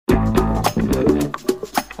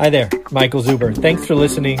Hi there, Michael Zuber. Thanks for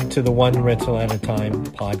listening to the One Rental at a Time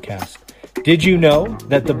podcast. Did you know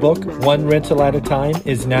that the book One Rental at a Time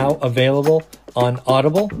is now available on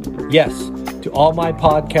Audible? Yes, to all my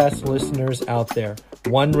podcast listeners out there,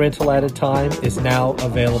 One Rental at a Time is now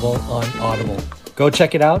available on Audible. Go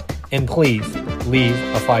check it out and please leave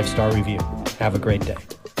a 5-star review. Have a great day.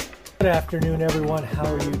 Good afternoon, everyone.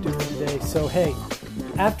 How are you doing today? So, hey,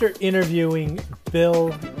 after interviewing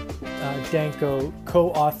Bill Danko,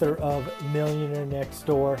 co-author of Millionaire Next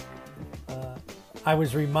Door, I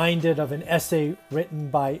was reminded of an essay written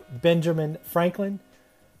by Benjamin Franklin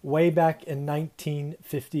way back in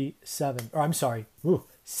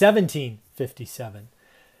 1757.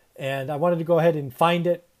 And I wanted to go ahead and find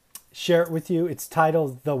it, share it with you. It's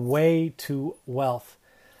titled The Way to Wealth.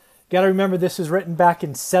 Got to remember, this was written back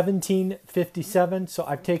in 1757, so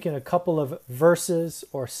I've taken a couple of verses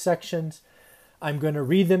or sections. I'm going to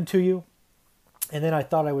read them to you, and then I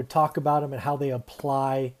thought I would talk about them and how they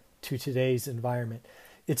apply to today's environment.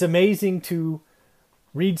 It's amazing to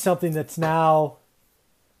read something that's now,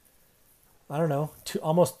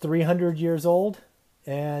 almost 300 years old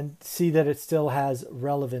and see that it still has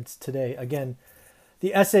relevance today. Again,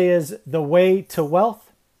 the essay is The Way to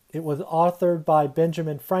Wealth. It was authored by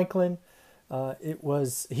Benjamin Franklin.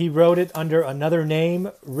 He wrote it under another name,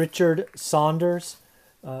 Richard Saunders.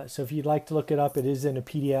 So if you'd like to look it up, it is in a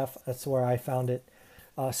PDF. That's where I found it.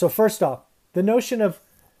 So first off, the notion of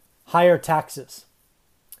higher taxes.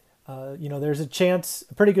 There's a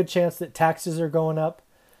pretty good chance that taxes are going up.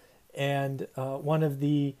 And one of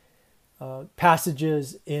the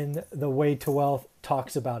passages in The Way to Wealth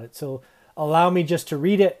talks about it. So allow me just to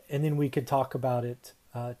read it, and then we could talk about it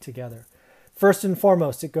together. First and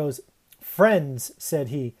foremost, it goes, "Friends," said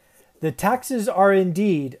he, "the taxes are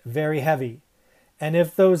indeed very heavy. And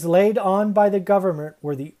if those laid on by the government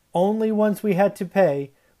were the only ones we had to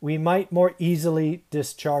pay, we might more easily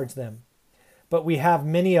discharge them. But we have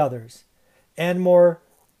many others, and more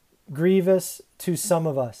grievous to some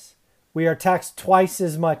of us. We are taxed twice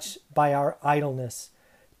as much by our idleness,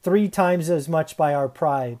 3 times as much by our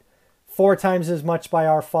pride, 4 times as much by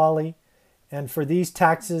our folly, and for these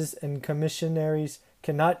taxes and commissionaries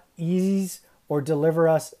cannot ease or deliver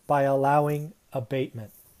us by allowing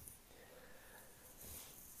abatement."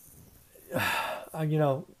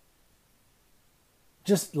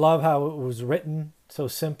 Just love how it was written so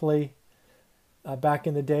simply back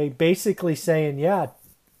in the day. Basically saying, yeah,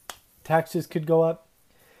 taxes could go up,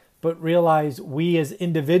 but realize we as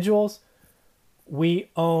individuals, we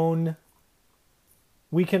can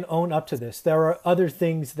own up to this. There are other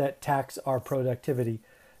things that tax our productivity,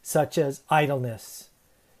 such as idleness,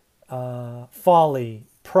 folly,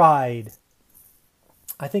 pride.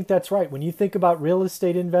 I think that's right. When you think about real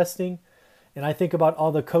estate investing, and I think about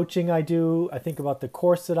all the coaching I do, I think about the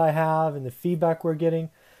course that I have and the feedback we're getting.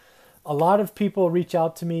 A lot of people reach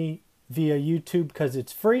out to me via YouTube because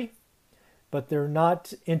it's free, but they're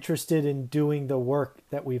not interested in doing the work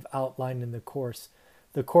that we've outlined in the course.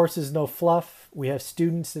 The course is no fluff. We have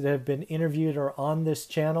students that have been interviewed or on this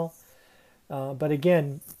channel. But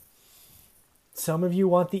again, some of you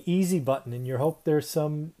want the easy button and you hope there's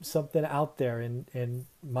something out there. And in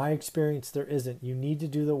my experience, there isn't. You need to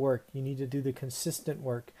do the work. You need to do the consistent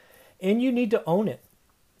work. And you need to own it.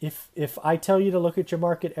 If I tell you to look at your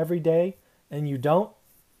market every day and you don't,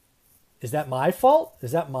 is that my fault?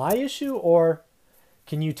 Is that my issue? Or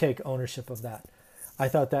can you take ownership of that? I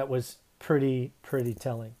thought that was pretty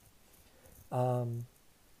telling.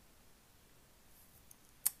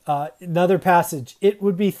 Another passage, "It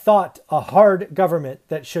would be thought a hard government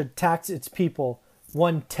that should tax its people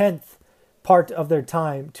 1/10 part of their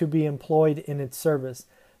time to be employed in its service.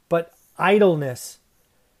 But idleness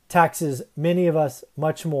taxes many of us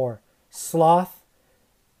much more. Sloth,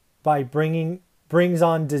 by brings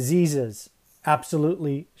on diseases,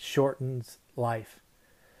 absolutely shortens life."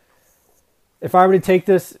 If I were to take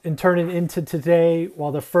this and turn it into today,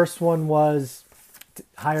 while the first one was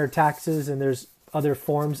higher taxes, and there's other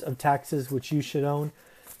forms of taxes which you should own,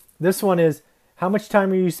 this one is, how much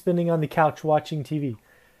time are you spending on the couch watching TV?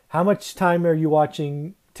 How much time are you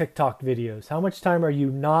watching TikTok videos? How much time are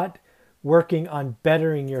you not working on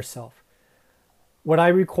bettering yourself? What I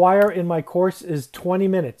require in my course is 20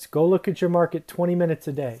 minutes. Go look at your market 20 minutes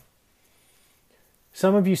a day.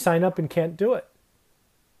 Some of you sign up and can't do it.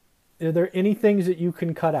 Are there any things that you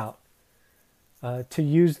can cut out? To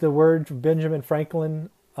use the word from Benjamin Franklin,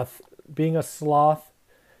 being a sloth,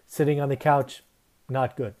 sitting on the couch,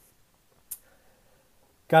 not good.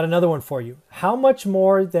 Got another one for you. How much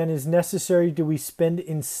more than is necessary do we spend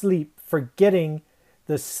in sleep, forgetting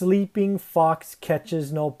the sleeping fox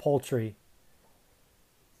catches no poultry?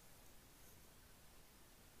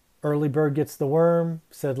 Early bird gets the worm,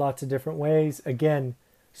 said lots of different ways. Again,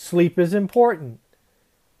 sleep is important,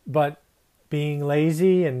 but being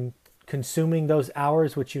lazy and consuming those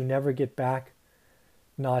hours which you never get back,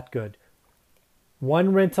 not good.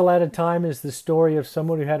 One rental at a time is the story of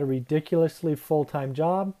someone who had a ridiculously full-time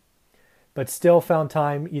job, but still found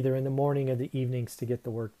time either in the morning or the evenings to get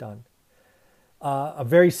the work done. A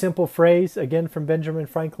very simple phrase, again from Benjamin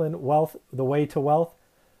Franklin, wealth, the way to wealth.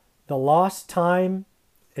 The lost time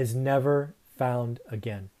is never found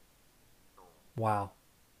again. Wow.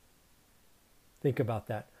 Think about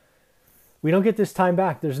that. We don't get this time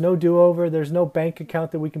back. There's no do-over. There's no bank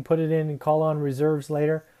account that we can put it in and call on reserves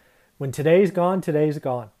later. When today's gone, today's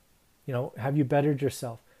gone. You know, have you bettered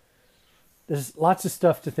yourself? There's lots of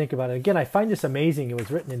stuff to think about. And again, I find this amazing. It was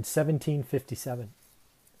written in 1757.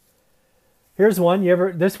 Here's one.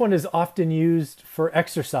 This one is often used for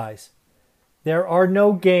exercise. There are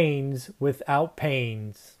no gains without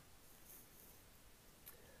pains.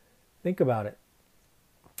 Think about it.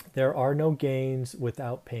 There are no gains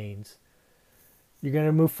without pains. You're going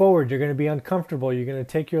to move forward. You're going to be uncomfortable. You're going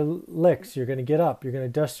to take your licks. You're going to get up. You're going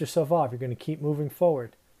to dust yourself off. You're going to keep moving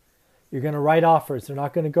forward. You're going to write offers. They're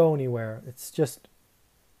not going to go anywhere. It's just,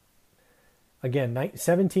 again,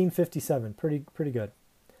 1757. Pretty good.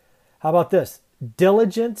 How about this?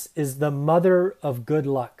 Diligence is the mother of good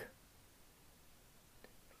luck.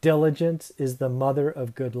 Diligence is the mother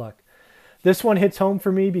of good luck. This one hits home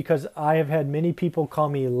for me because I have had many people call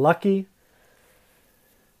me lucky,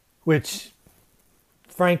 which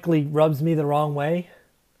frankly rubs me the wrong way.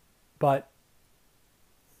 But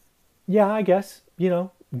yeah, I guess,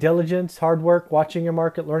 diligence, hard work, watching your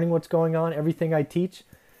market, learning what's going on, everything I teach.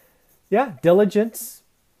 Yeah, diligence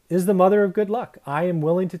is the mother of good luck. I am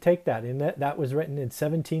willing to take that. And that was written in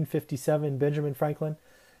 1757, Benjamin Franklin.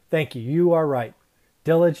 Thank you. You are right.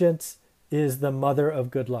 Diligence is the mother of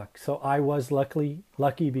good luck. So I was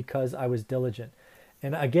lucky because I was diligent.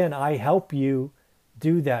 And again, I help you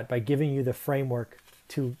do that by giving you the framework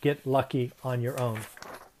to get lucky on your own.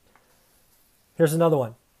 Here's another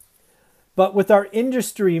one. But with our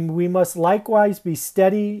industry, we must likewise be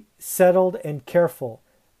steady, settled, and careful,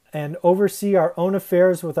 and oversee our own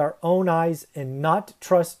affairs with our own eyes and not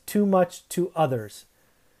trust too much to others.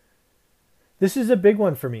 This is a big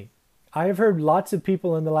one for me. I have heard lots of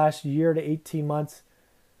people in the last year to 18 months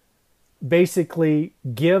basically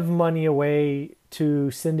give money away to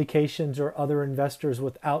syndications or other investors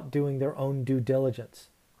without doing their own due diligence.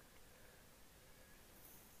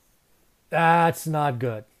 That's not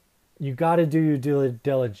good. You got to do your due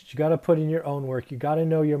diligence. You got to put in your own work. You got to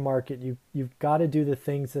know your market. You've got to do the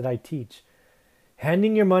things that I teach.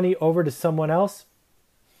 Handing your money over to someone else,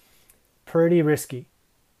 pretty risky.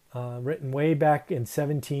 Written way back in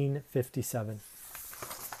 1757.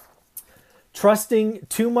 Trusting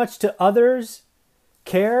too much to others'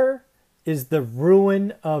 care is the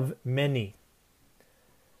ruin of many.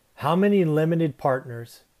 How many limited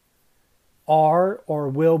partners are or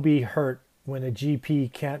will be hurt when a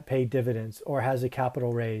GP can't pay dividends or has a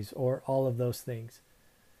capital raise or all of those things?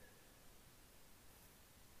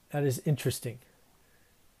 That is interesting.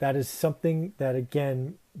 That is something that,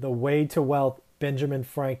 again, the way to wealth, Benjamin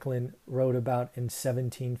Franklin wrote about in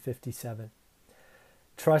 1757.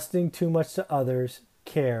 Trusting too much to others'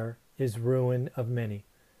 care is ruin of many.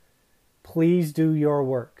 Please do your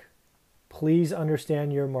work. Please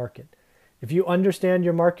understand your market. If you understand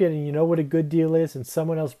your market and you know what a good deal is and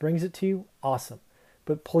someone else brings it to you, awesome.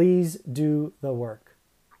 But please do the work.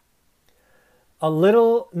 A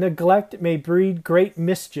little neglect may breed great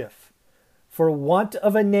mischief. For want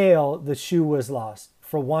of a nail, the shoe was lost.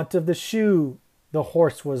 For want of the shoe, the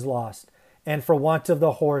horse was lost. And for want of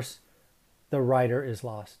the horse, the rider is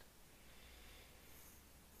lost.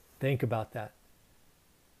 Think about that.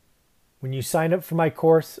 When you sign up for my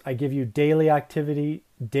course, I give you daily activity,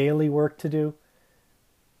 daily work to do.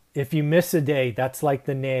 If you miss a day, that's like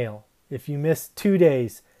the nail. If you miss 2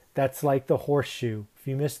 days, that's like the horseshoe. If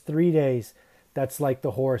you miss 3 days, that's like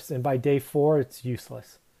the horse. And by day 4, it's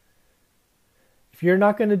useless. If you're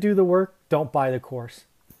not going to do the work, don't buy the course.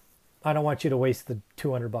 I don't want you to waste the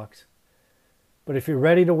 $200. But if you're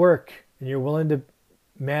ready to work and you're willing to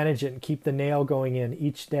manage it and keep the nail going in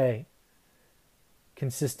each day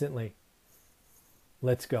consistently,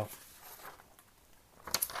 let's go.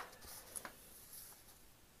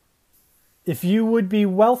 If you would be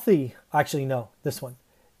wealthy, actually no, this one.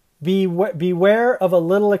 Beware of a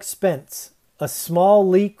little expense. A small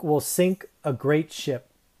leak will sink a great ship.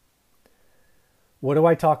 What do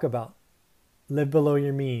I talk about? Live below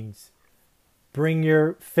your means. Bring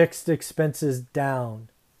your fixed expenses down.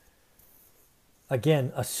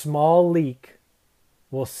 Again, a small leak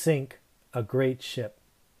will sink a great ship.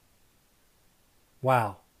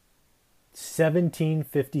 Wow.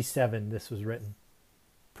 1757 this was written.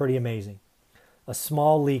 Pretty amazing. A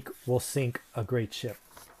small leak will sink a great ship.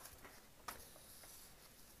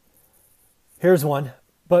 Here's one.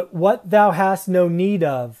 But what thou hast no need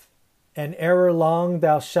of, and ere long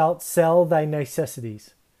thou shalt sell thy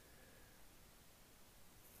necessities.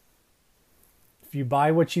 If you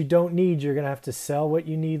buy what you don't need, you're going to have to sell what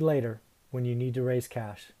you need later when you need to raise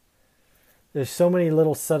cash. There's so many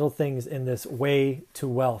little subtle things in this Way to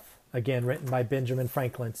Wealth. Again, written by Benjamin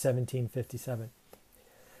Franklin, 1757.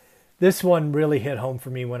 This one really hit home for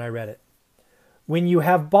me when I read it. When you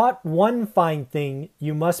have bought one fine thing,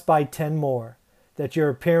 you must buy 10 more, that your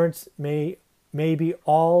appearance may be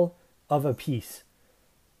all of a piece.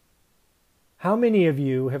 How many of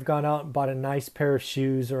you have gone out and bought a nice pair of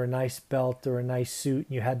shoes or a nice belt or a nice suit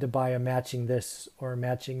and you had to buy a matching this or a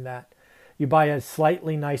matching that? You buy a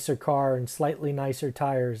slightly nicer car and slightly nicer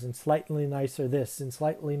tires and slightly nicer this and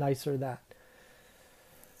slightly nicer that.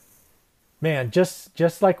 Man,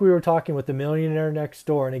 just like we were talking with the Millionaire Next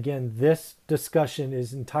Door, and again, this discussion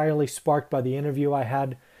is entirely sparked by the interview I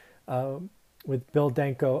had with Bill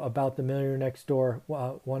Danko about the Millionaire Next Door,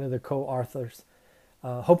 one of the co-authors.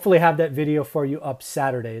 Hopefully have that video for you up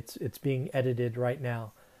Saturday. It's being edited right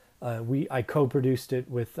now. I co-produced it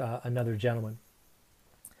with another gentleman.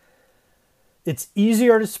 It's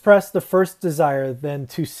easier to suppress the first desire than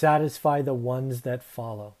to satisfy the ones that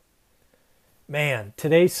follow. Man,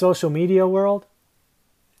 today's social media world,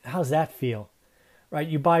 how's that feel? Right?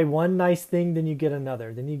 You buy one nice thing, then you get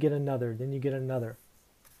another, then you get another, then you get another.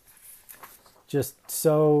 Just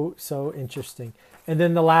so interesting. And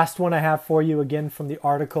then the last one I have for you, again from the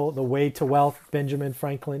article, The Way to Wealth, Benjamin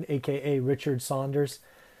Franklin, aka Richard Saunders,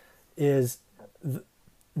 is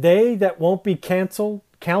they that won't be counseled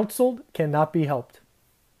cannot be helped.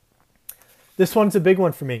 This one's a big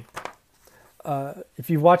one for me.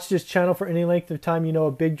 If you've watched this channel for any length of time, you know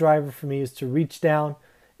a big driver for me is to reach down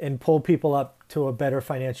and pull people up to a better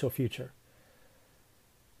financial future.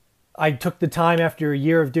 I took the time after a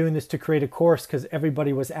year of doing this to create a course because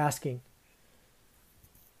everybody was asking.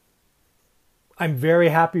 I'm very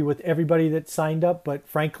happy with everybody that signed up, but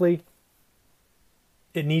frankly,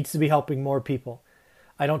 it needs to be helping more people.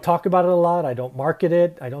 I don't talk about it a lot. I don't market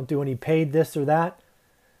it. I don't do any paid this or that.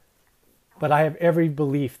 But I have every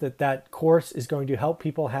belief that that course is going to help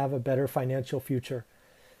people have a better financial future.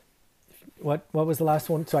 What was the last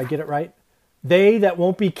one? So I get it right. They that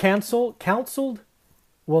won't be counseled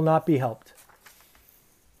will not be helped.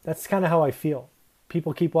 That's kind of how I feel.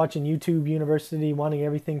 People keep watching YouTube University, wanting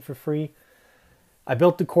everything for free. I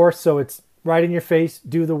built the course so it's right in your face.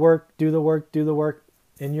 Do the work, do the work, do the work,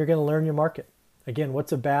 and you're going to learn your market. Again,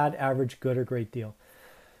 what's a bad, average, good, or great deal?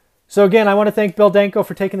 So again, I want to thank Bill Danko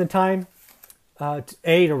for taking the time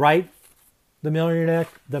to write the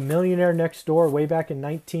Millionaire Next Door way back in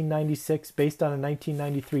 1996 based on a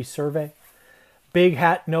 1993 survey. Big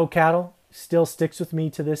hat, no cattle still sticks with me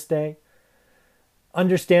to this day.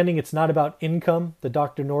 Understanding it's not about income, the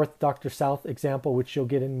Dr. North, Dr. South example, which you'll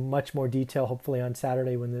get in much more detail hopefully on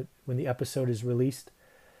Saturday when the episode is released.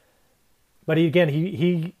 But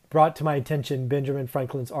he brought to my attention Benjamin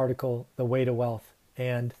Franklin's article, The Way to Wealth.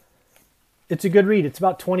 And it's a good read. It's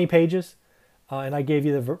about 20 pages. And I gave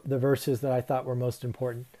you the verses that I thought were most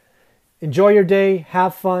important. Enjoy your day.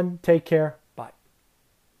 Have fun. Take care.